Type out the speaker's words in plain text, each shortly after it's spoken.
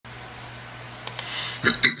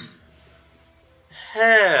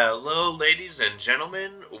Hello, ladies and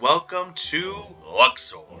gentlemen. Welcome to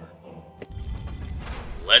Luxor.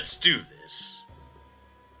 Let's do this.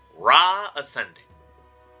 Ra ascending.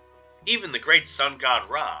 Even the great sun god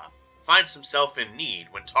Ra finds himself in need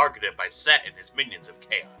when targeted by Set and his minions of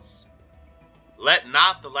chaos. Let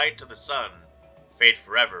not the light to the sun fade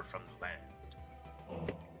forever from the land.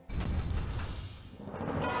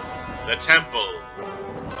 The Temple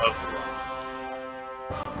of Ra.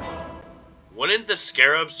 Wouldn't the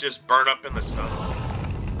scarabs just burn up in the sun?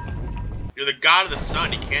 You're the god of the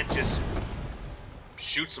sun, you can't just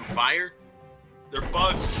shoot some fire? They're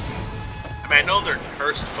bugs. I mean, I know they're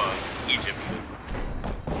cursed bugs, it's Egypt.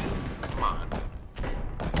 Come on.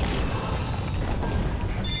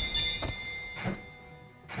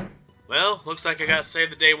 Well, looks like I gotta save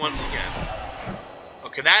the day once again.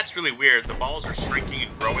 Okay, that's really weird. The balls are shrinking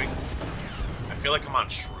and growing. I feel like I'm on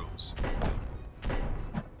shrooms.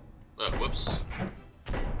 Whoops.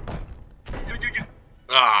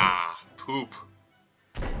 Ah, poop.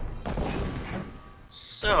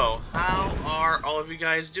 So, how are all of you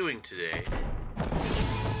guys doing today?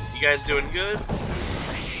 You guys doing good?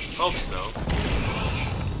 Hope so.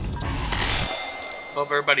 Hope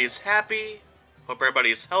everybody is happy. Hope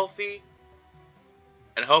everybody is healthy.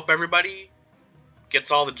 And hope everybody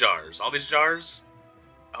gets all the jars. All these jars,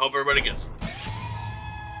 I hope everybody gets them.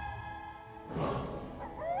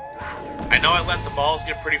 I know I let the balls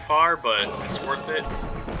get pretty far, but it's worth it.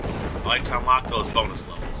 I like to unlock those bonus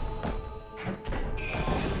levels.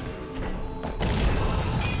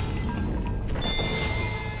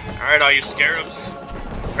 Alright, all you scarabs,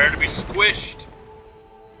 prepare to be squished.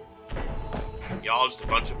 Y'all just a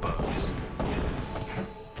bunch of bugs.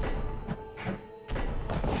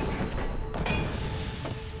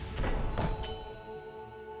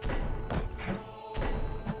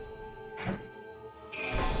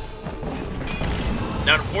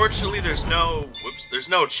 Now, unfortunately, there's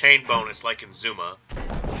no chain bonus like in Zuma.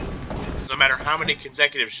 So no matter how many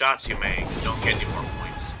consecutive shots you make, you don't get any more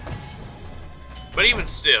points. But even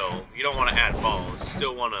still, you don't want to add balls. You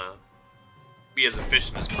still want to be as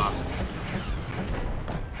efficient as possible.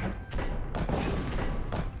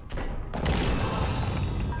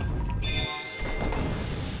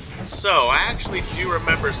 So, I actually do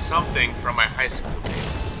remember something from my high school days.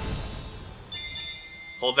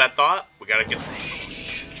 Hold that thought, we gotta get some coins.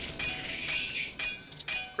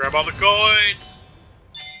 Grab all the coins!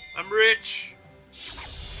 I'm rich!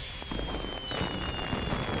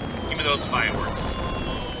 Give me those fireworks.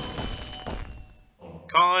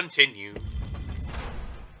 Continue.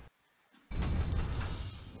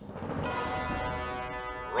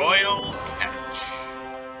 Royal catch.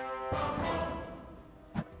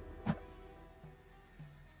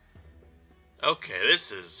 Okay,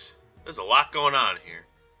 there's a lot going on here.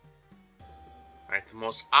 Alright, the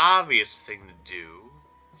most obvious thing to do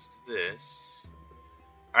is this.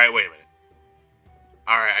 Alright, wait a minute.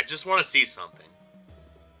 Alright, I just want to see something.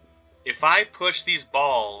 If I push these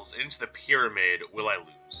balls into the pyramid, will I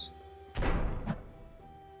lose?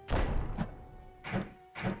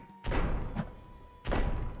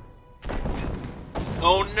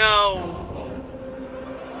 Oh no!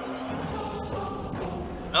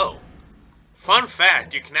 Oh. Fun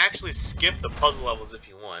fact, you can actually skip the puzzle levels if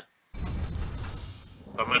you want.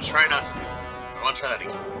 But I'm gonna try not to do that. I wanna try that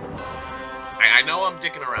again. I know I'm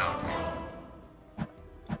dicking around here.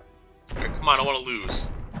 Alright, come on, I wanna lose.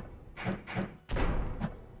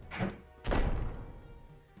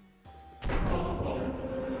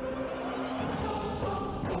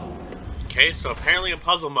 Okay, so apparently in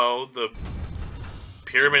puzzle mode, the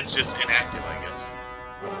pyramid's just inactive, I guess.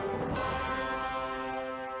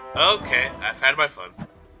 Okay, I've had my fun.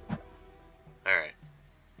 Alright.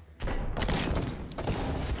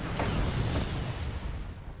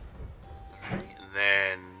 Alright, and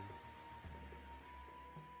then...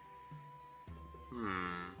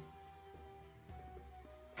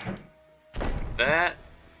 That...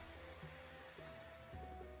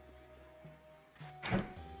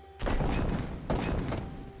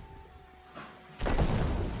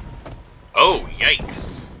 Oh,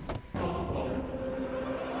 yikes.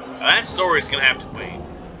 That story's gonna have to wait.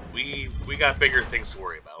 We got bigger things to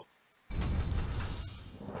worry about.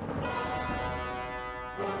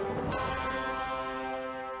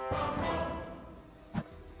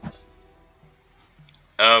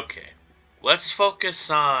 Okay. Let's focus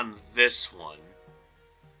on this one.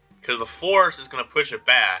 Because the force is gonna push it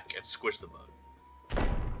back and squish the bug.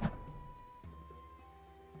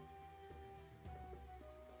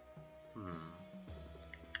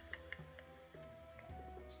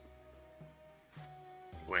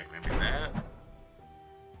 Wait, maybe that?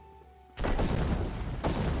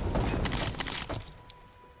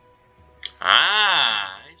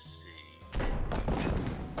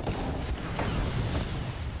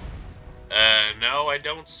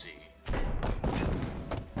 don't see.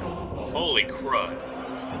 Holy crud.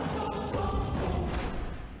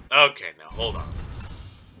 Okay, now hold on.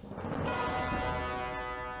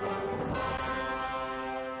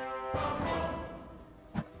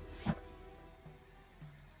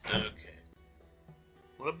 Okay.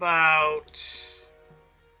 What about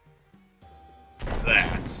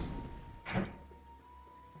that?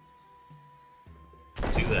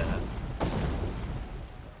 Do that.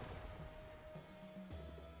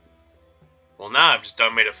 Well, now I've just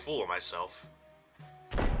done made a fool of myself.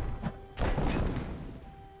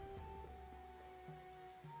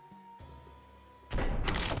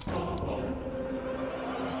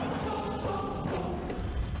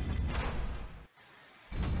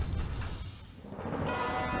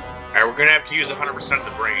 Alright, we're gonna have to use 100% of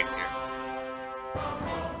the brain here.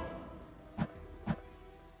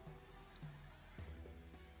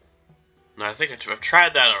 No, I think I've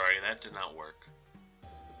tried that already. That did not work.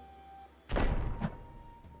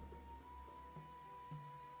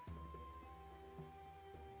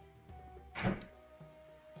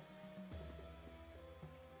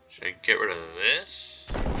 Should I get rid of this?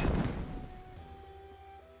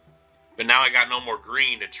 But now I got no more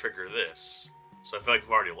green to trigger this. So I feel like I've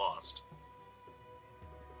already lost.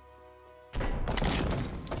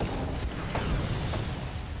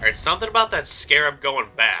 Alright, something about that scarab going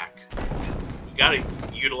back. We gotta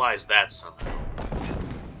utilize that somehow.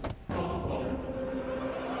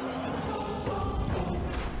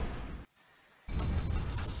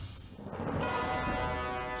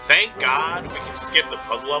 Thank God we can skip the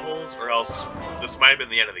puzzle levels, or else this might have been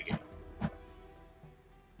the end of the game.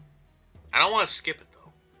 I don't want to skip it,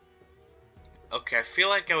 though. Okay, I feel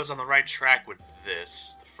like I was on the right track with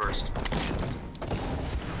this, the first one.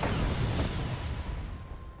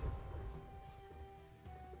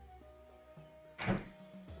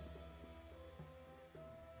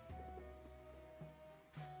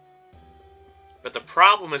 But the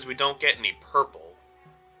problem is we don't get any purple.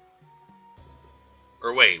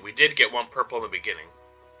 Or wait, we did get one purple in the beginning.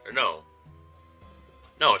 Or no.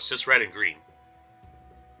 No, it's just red and green.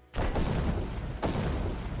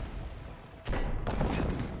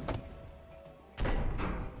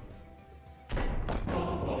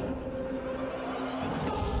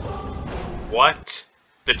 What?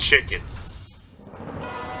 The chicken.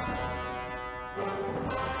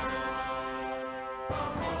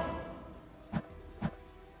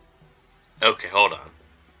 Okay, hold on.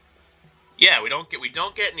 Yeah, we don't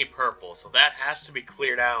get any purple, so that has to be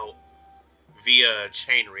cleared out via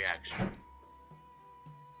chain reaction.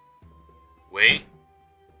 Wait,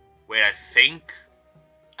 I think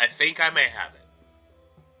I may have it.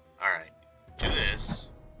 All right, do this,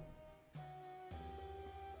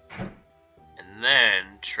 and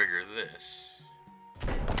then trigger this.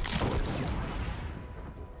 Wait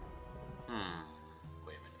a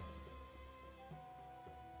minute.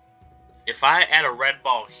 If I add a red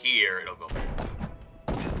ball here, it'll go back.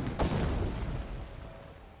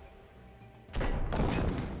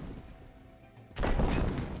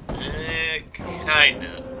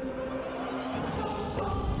 Kinda.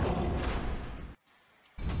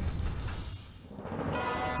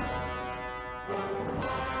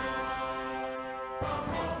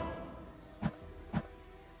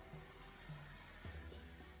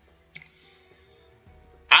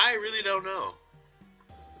 I really don't know.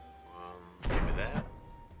 Give me that.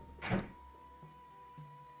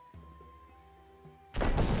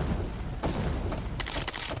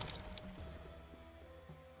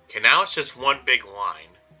 Okay, now it's just one big line.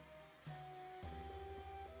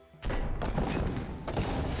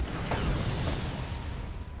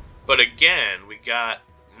 But again, we got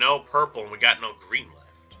no purple and we got no green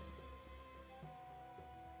left.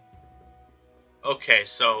 Okay,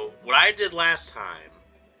 so what I did last time,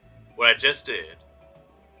 what I just did,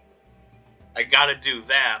 I gotta do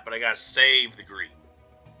that, but I gotta save the green.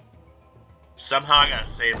 Somehow I gotta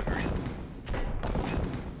save the green.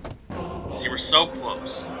 See, we're so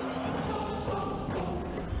close.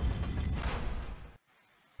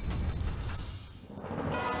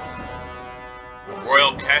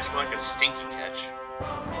 Royal catch, more like a stinky catch.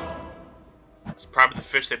 It's probably the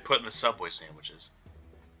fish they put in the Subway sandwiches.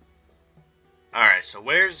 Alright, so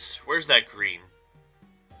where's that green?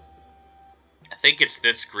 I think it's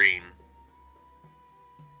this green.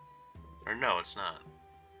 Or no, it's not.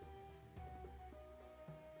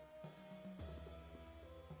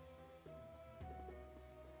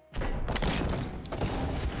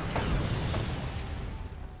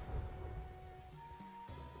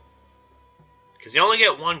 Because you only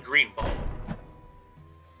get one green ball.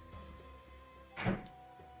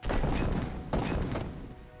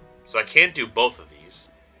 So I can't do both of these.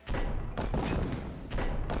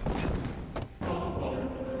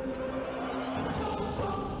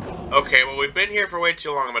 Okay, well, we've been here for way too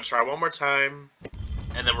long. I'm gonna try one more time,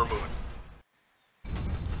 and then we're moving.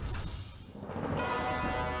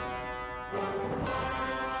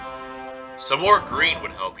 Some more green would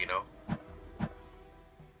help, you know?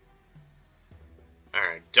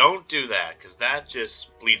 Alright, don't do that, because that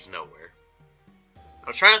just bleeds nowhere.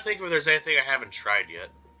 I'm trying to think if there's anything I haven't tried yet.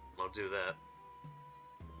 I'll do that.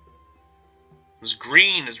 This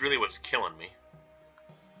green is really what's killing me.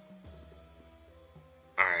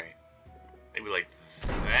 Alright. Maybe like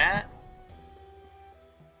that?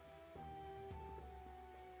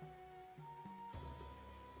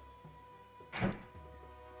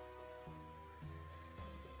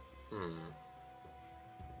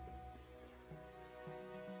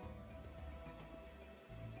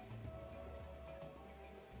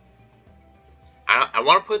 I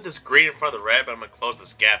want to put this green in front of the red, but I'm gonna close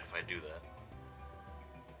this gap if I do that.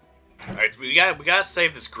 Alright, we gotta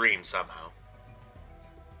save this green somehow.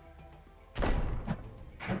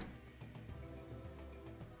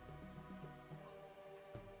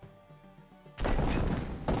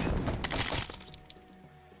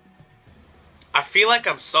 I feel like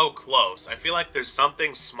I'm so close. I feel like there's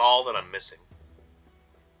something small that I'm missing.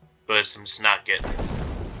 But I'm just not getting it.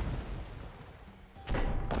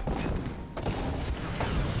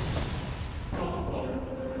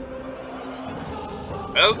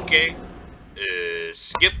 Okay.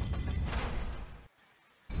 Skip.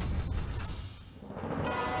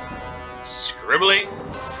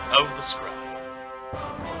 Scribblings of the Scribe.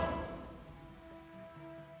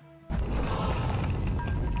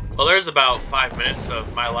 Well, there's about 5 minutes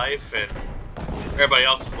of my life and everybody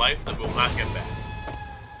else's life that will not get back.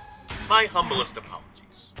 My humblest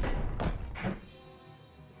apologies.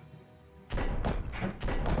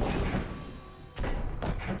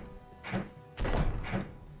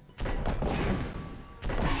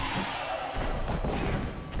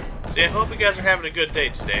 See, I hope you guys are having a good day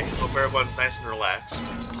today. Hope everyone's nice and relaxed.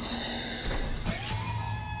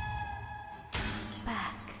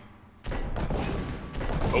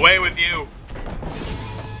 Away with you!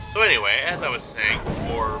 So anyway, as I was saying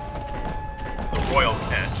before the royal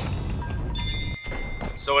catch,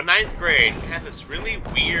 so in 9th grade, we had this really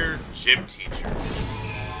weird gym teacher.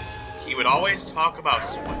 He would always talk about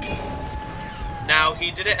sweat. Now,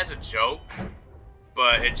 he did it as a joke,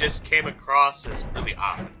 but it just came across as really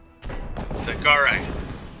odd. It's like, alright,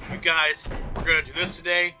 you guys, we're gonna do this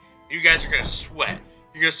today, you guys are gonna sweat.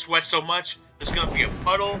 You're gonna sweat so much, there's gonna be a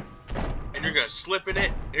puddle, and you're gonna slip in it,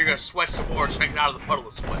 and you're gonna sweat some more trying to get out of the puddle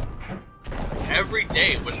of sweat. Every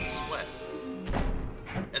day was the sweat.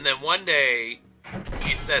 And then one day,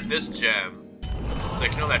 he said this gem, it's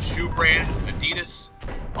like, you know that shoe brand, Adidas?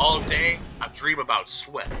 All day, I dream about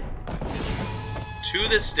sweat. To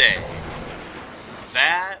this day,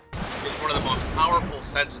 that is one of the most powerful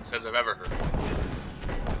sentences I've ever heard.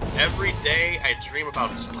 Every day, I dream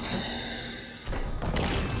about sweat.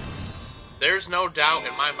 There's no doubt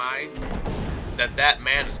in my mind that that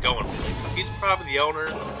man is going places. He's probably the owner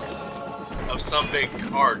of some big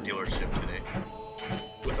car dealership today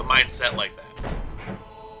with a mindset like that.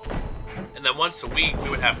 And then once a week, we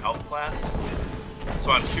would have health class. So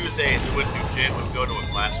on Tuesdays, we wouldn't do gym, we would go to a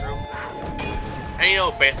classroom. And you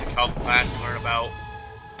know, basic health class, learn about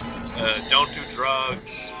don't do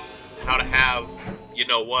drugs, how to have, you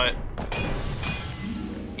know what,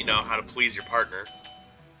 you know, how to please your partner.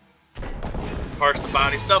 Parts of the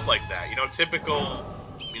body, stuff like that. You know, typical,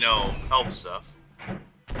 you know, health stuff.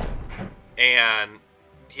 And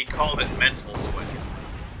he called it mental sweat.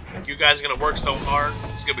 Like, you guys are gonna work so hard,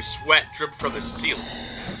 there's gonna be sweat dripping from the ceiling.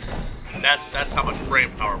 That's how much brain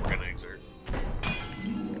power we're gonna exert.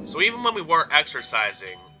 So even when we weren't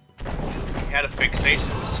exercising, we had a fixation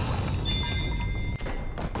with sweat.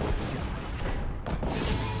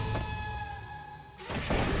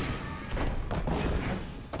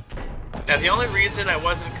 Now, the only reason I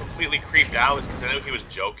wasn't completely creeped out is because I knew he was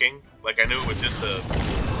joking. Like, I knew it was just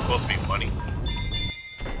supposed to be funny.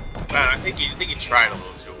 But I think he tried a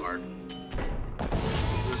little too hard.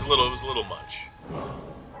 It was a little much.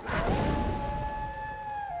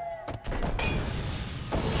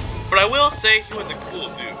 But I will say he was a cool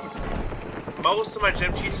dude. Most of my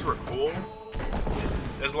gym teachers were cool.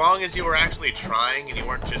 As long as you were actually trying and you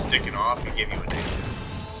weren't just dicking off, he'd give you a name.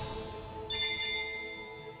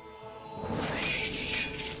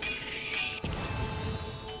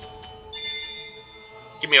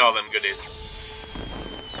 Give me all them goodies.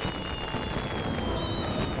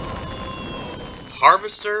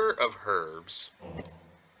 Harvester of herbs.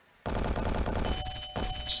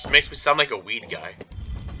 Just makes me sound like a weed guy.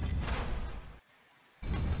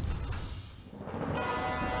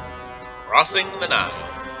 Crossing the Nile.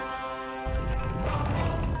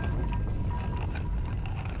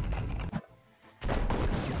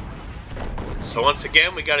 So once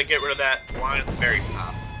again, we gotta get rid of that line at the very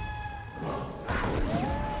top.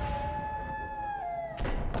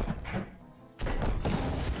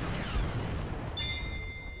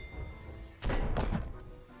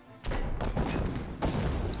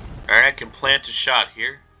 Alright, I can plant a shot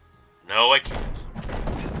here. No, I can't.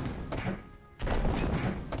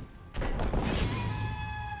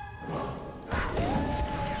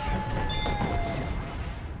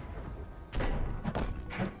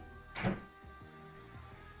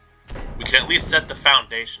 We can at least set the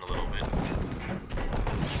foundation a little bit.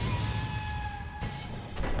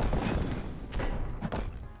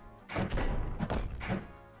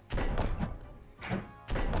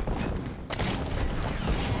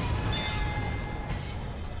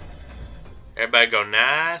 Everybody go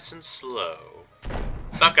nice and slow.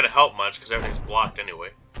 It's not going to help much because everything's blocked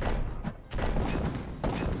anyway.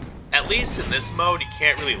 At least in this mode, you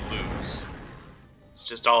can't really lose. It's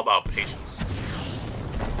just all about patience.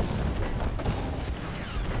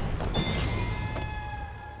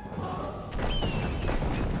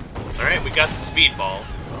 Alright, we got the speed ball.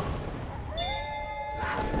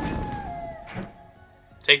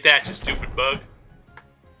 Take that, you stupid bug.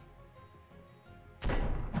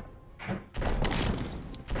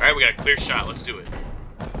 Alright, we got a clear shot. Let's do it.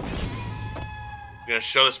 We're gonna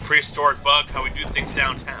show this prehistoric bug how we do things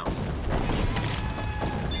downtown.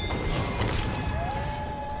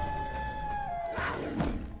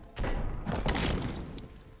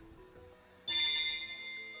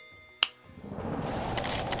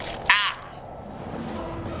 Ah!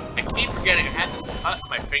 I keep forgetting I had this cut in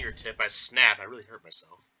my fingertip. I snapped. I really hurt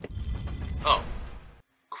myself. Oh.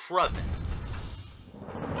 Crud.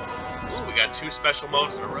 Ooh, we got 2 special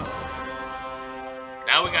modes in a row.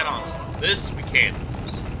 Now we got Onslaught. This we can't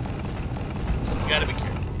lose. So you gotta be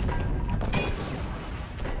careful.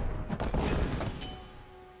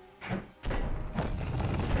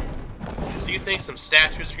 So you think some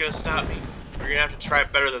statues are gonna stop me? We're gonna have to try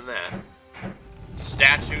better than that.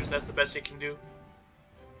 Statues, that's the best you can do?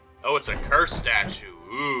 Oh, it's a curse statue.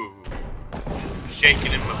 Ooh.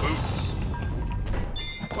 Shaking in my boots.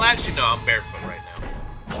 Well, actually, no, I'm barefoot right now.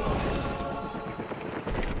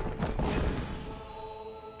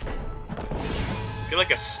 I feel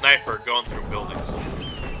like a sniper going through buildings.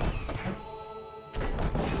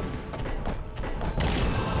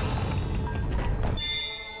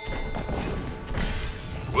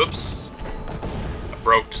 Whoops. I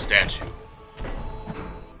broke the statue.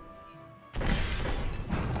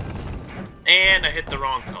 And I hit the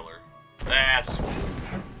wrong color. That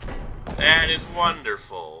is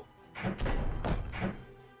wonderful.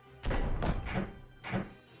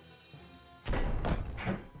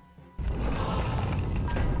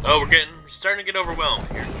 Oh, we're starting to get overwhelmed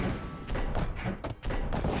here.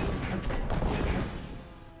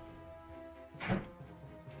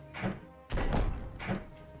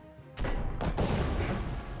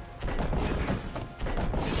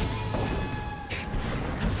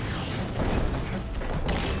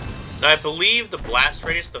 Now, I believe the blast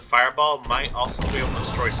radius of the fireball might also be able to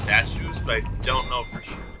destroy statues, but I don't know for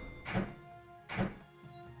sure.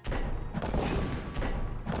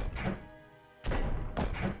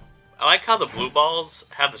 I like how the blue balls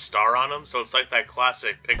have the star on them, so it's like that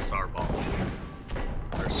classic Pixar ball.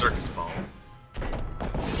 Or circus ball.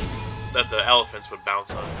 That the elephants would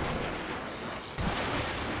bounce on.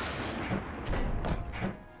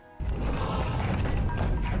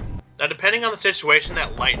 Now, depending on the situation,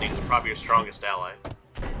 that lightning's probably your strongest ally.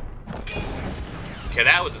 Okay,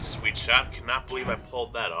 that was a sweet shot. Cannot believe I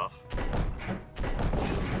pulled that off.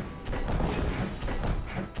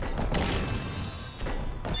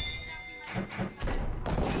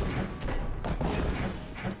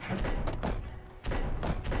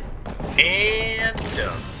 And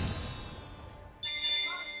done.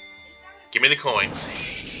 Give me the coins.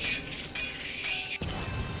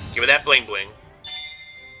 Give me that bling bling.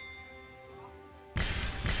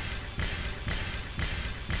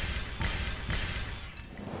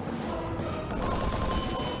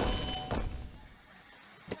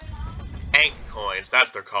 Ank coins, that's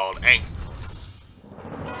what they're called, Ank coins.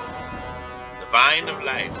 The Vine of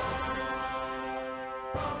Life.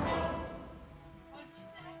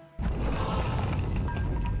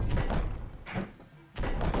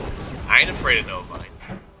 I ain't afraid of no vine.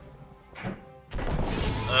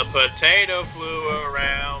 A potato flew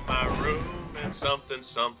around my room and something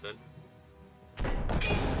something.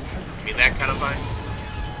 You mean that kind of vine?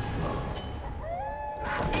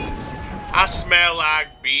 I smell like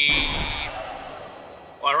beef.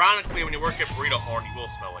 Well, ironically, when you work at Burrito Horn, you will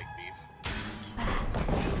smell like beef.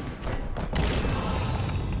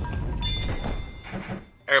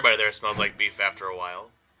 Everybody there smells like beef after a while.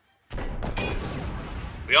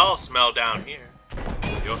 We all smell down here.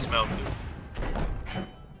 You'll smell too.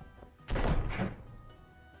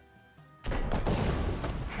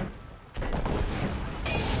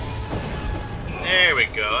 There we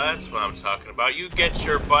go, that's what I'm talking about. You get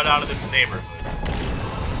your butt out of this neighborhood.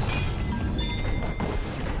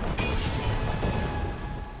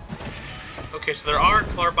 Okay, so there are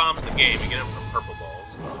color bombs in the game. You get them from purple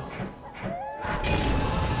balls.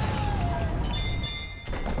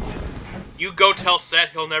 You go tell Set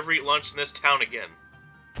he'll never eat lunch in this town again.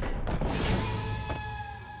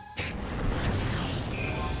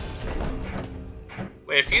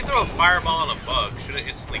 Wait, if you throw a fireball on a bug, should it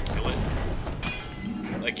instantly kill it?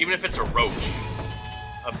 Like, even if it's a roach.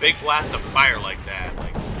 A big blast of fire like that,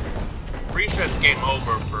 like, pretty sure it's game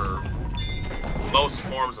over for most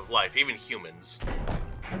forms of life, even humans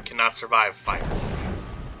cannot survive fire.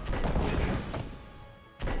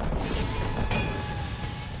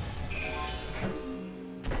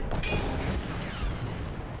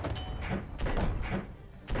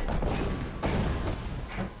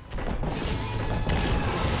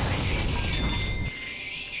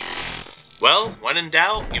 Well, when in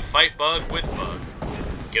doubt, you fight bug with bug.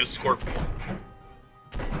 Get a scorpion.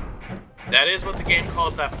 That is what the game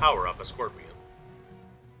calls that power-up, a scorpion.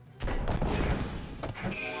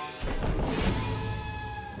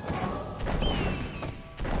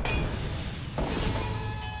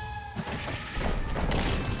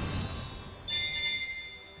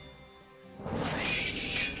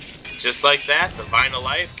 Just like that, the vine of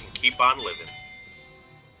life can keep on living.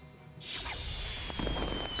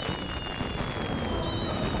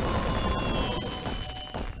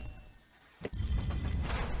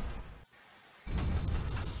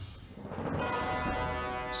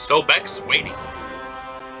 Sobek's waiting.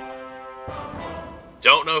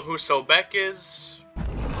 Don't know who Sobek is.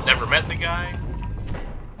 Never met the guy.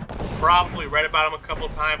 Probably read about him a couple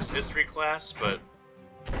times in history class, but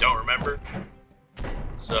don't remember.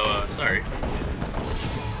 So, sorry.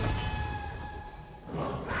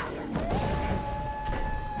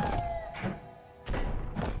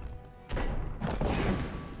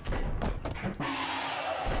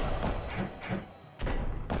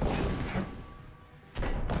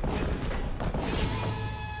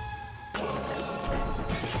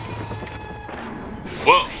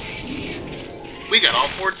 Whoa! We got all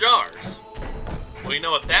 4 jars. Well, you know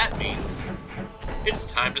what that means. It's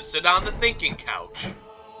time to sit on the thinking couch.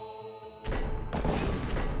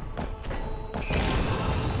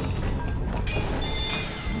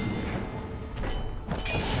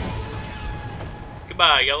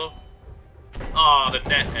 Goodbye, Yellow. Aw, the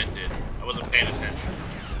net ended. I wasn't paying attention.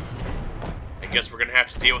 I guess we're gonna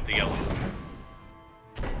have to deal with the Yellow.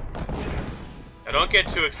 Now don't get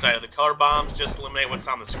too excited. The color bombs just eliminate what's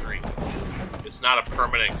on the screen. It's not a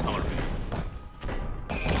permanent color ban.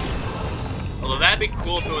 Although that'd be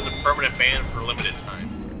cool if it was a permanent ban for a limited time.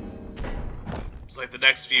 It's like the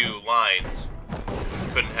next few lines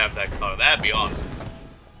couldn't have that color. That'd be awesome.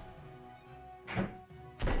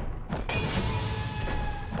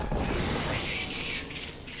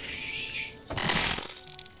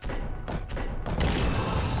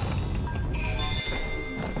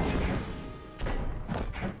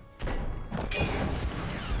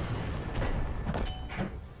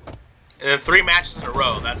 And then 3 matches in a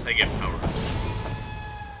row, that's how you get power-ups.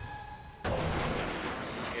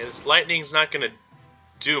 Yeah, this lightning's not gonna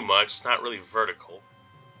do much, it's not really vertical.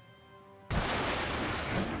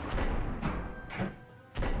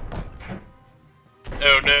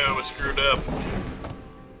 Oh no, I screwed up.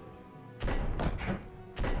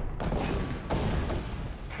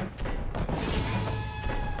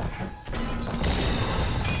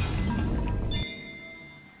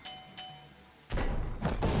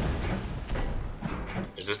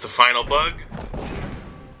 Is this the final bug?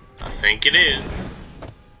 I think it is.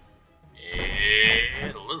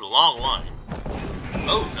 It is a long line.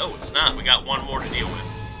 Oh, no, it's not. We got one more to deal with.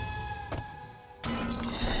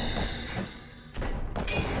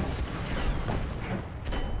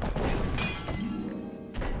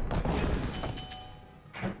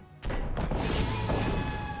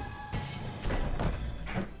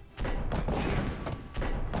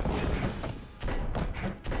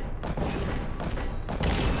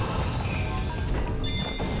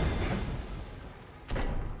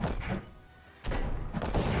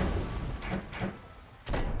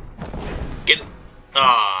 Get it.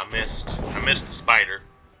 Ah, I missed. I missed the spider.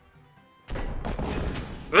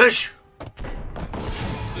 Ush!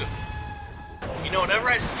 You know, whenever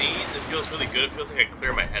I sneeze, it feels really good. It feels like I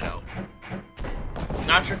clear my head out.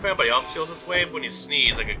 Not sure if anybody else feels this way, but when you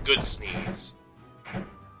sneeze, like a good sneeze,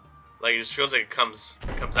 Like, it just feels like it comes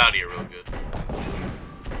out of you real good.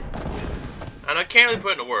 And I can't really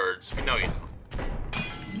put into words. If you know, you know.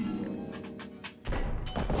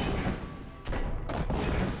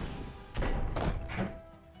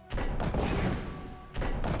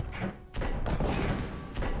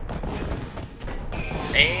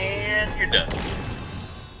 And you're done.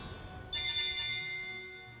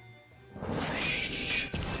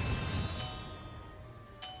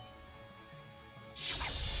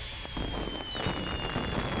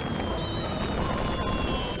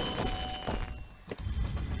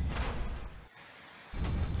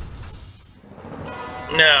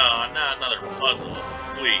 No, not another puzzle,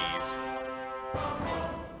 please.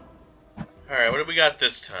 Alright, what do we got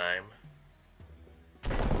this time?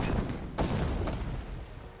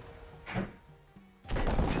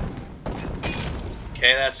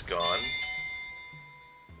 Okay, that's gone.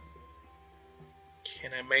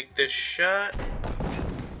 Can I make this shot?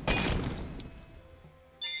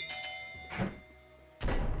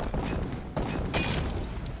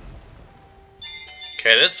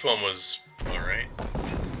 Okay, this one was alright.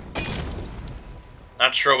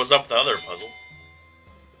 Not sure what was up with the other puzzle.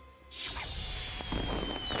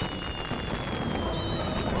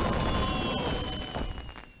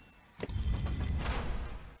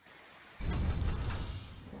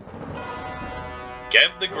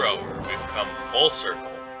 Geb the Grower, we've come full circle.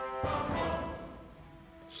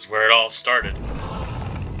 This is where it all started.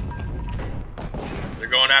 They're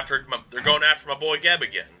going after my boy Geb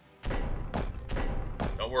again.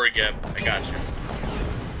 Don't worry, Geb, I got you.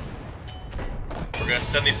 We're gonna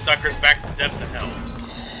send these suckers back to the depths of hell.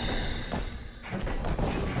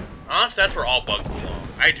 Honestly, that's where all bugs belong.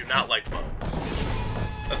 I do not like bugs.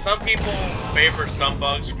 Now, some people favor some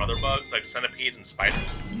bugs from other bugs, like centipedes and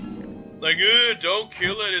spiders. Like, don't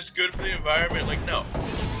kill it, it's good for the environment. Like, no.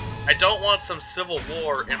 I don't want some civil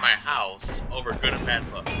war in my house over good and bad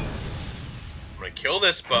bugs. I'm gonna kill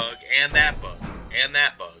this bug, and that bug, and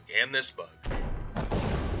that bug, and this bug.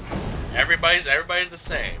 Everybody's the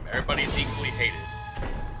same. Everybody's equally hated.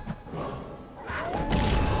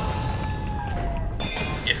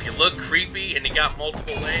 If you look creepy and you got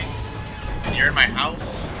multiple legs, and you're in my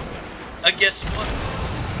house, guess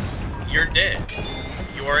what? You're dead.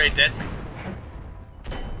 You are a dead man.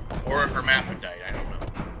 Or a hermaphrodite, I don't know.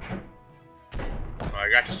 Well, I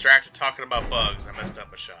got distracted talking about bugs, I messed up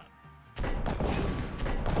my shot.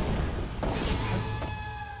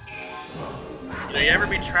 You know, you ever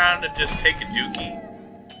be trying to just take a dookie,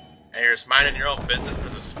 and you're just minding your own business, and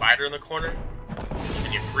there's a spider in the corner,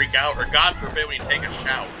 and you freak out? Or God forbid when you take a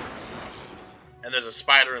shower, and there's a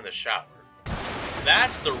spider in the shower.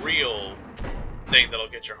 That's the real thing that'll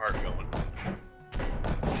get your heart going.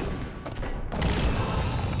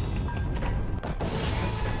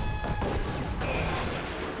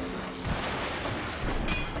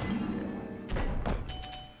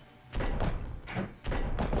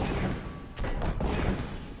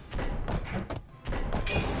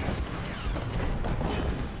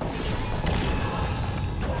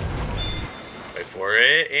 For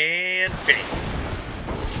it, and bang.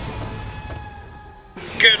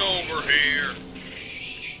 Get over here!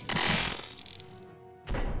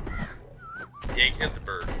 Yeah, you can hit the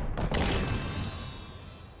bird.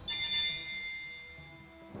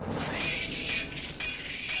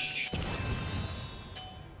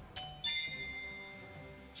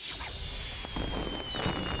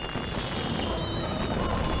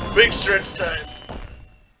 Big stretch time.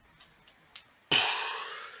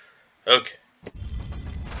 Okay.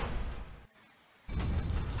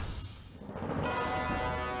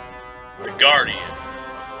 The Guardian.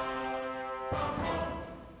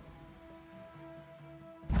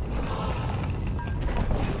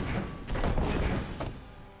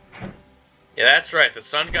 Yeah, that's right. The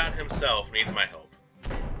sun god himself needs my help.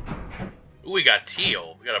 Ooh, we got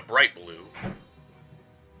teal. We got a bright blue.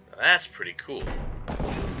 Now, that's pretty cool.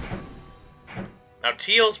 Now,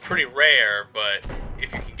 teal's pretty rare, but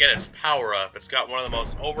if you can get its power up, it's got one of the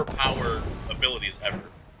most overpowered abilities ever.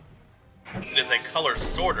 It is a color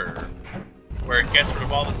sorter, where it gets rid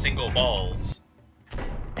of all the single balls,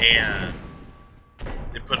 and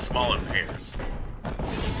it puts them all in pairs.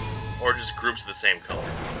 Or just groups of the same color.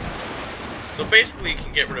 So basically you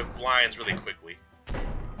can get rid of blinds really quickly.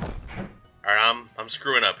 Alright, I'm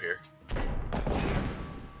screwing up here.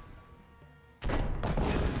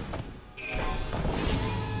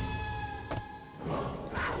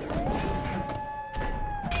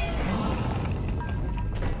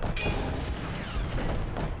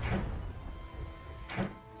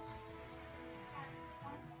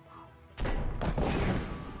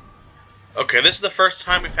 Okay, this is the first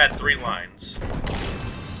time we've had 3 lines.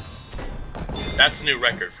 That's a new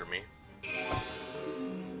record for me.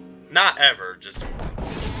 Not ever, just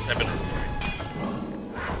since I've been recording.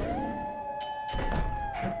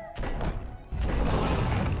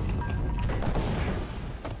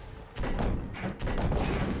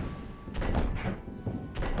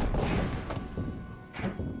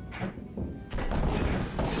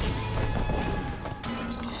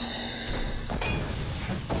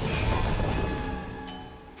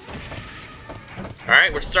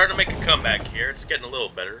 Alright, we're starting to make a comeback here. It's getting a little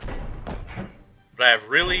better. But I have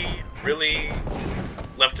really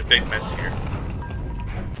left a big mess here.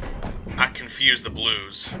 I confused the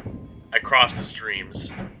blues. I crossed the streams.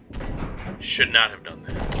 Should not have done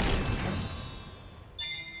that.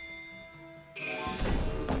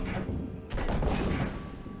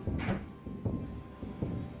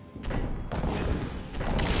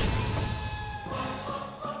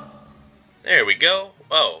 There we go.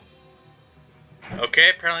 Oh.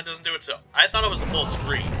 Okay, apparently it doesn't do it so. I thought it was a full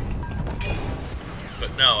screen.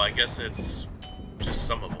 But no, I guess it's just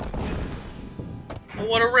some of them. Well,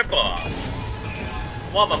 what a ripoff!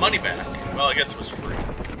 I want my money back. Well, I guess it was free.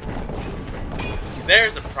 See,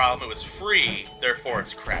 there's the problem. It was free, therefore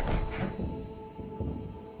it's crappy.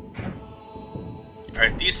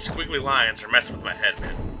 Alright, these squiggly lines are messing with my head,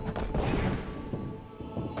 man.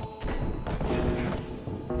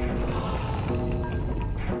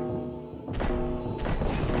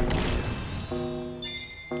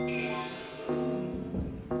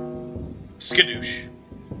 Skadoosh.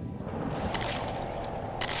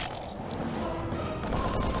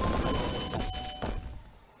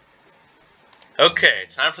 Okay,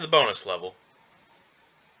 time for the bonus level.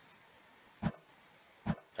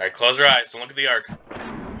 Alright, close your eyes, don't look at the arc.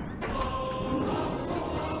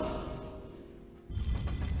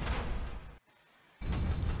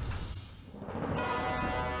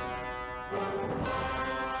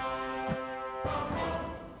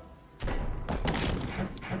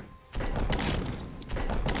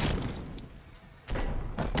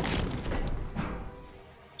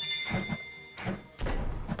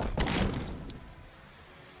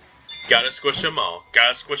 Gotta squish them all.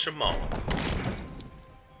 Gotta squish them all.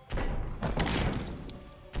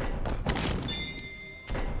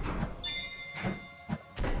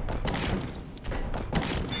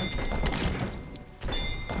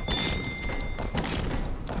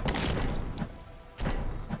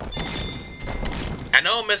 I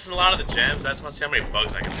know I'm missing a lot of the gems. I just want to see how many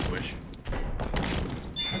bugs I can squish.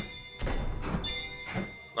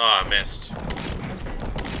 Oh, I missed.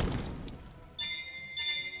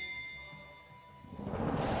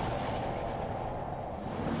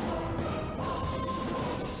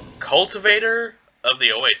 Cultivator of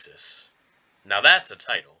the Oasis. Now that's a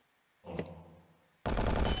title.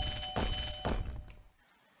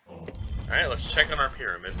 Alright, let's check on our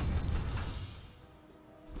pyramid.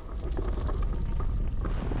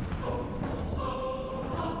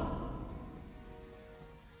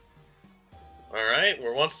 Alright,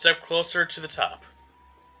 we're one step closer to the top.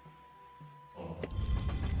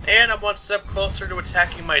 And I'm one step closer to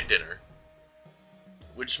attacking my dinner.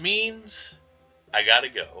 Which means I gotta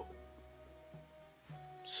go.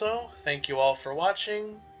 So, thank you all for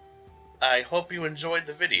watching. I hope you enjoyed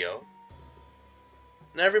the video.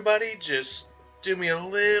 And everybody, just do me a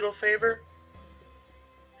little favor.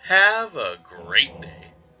 Have a great day.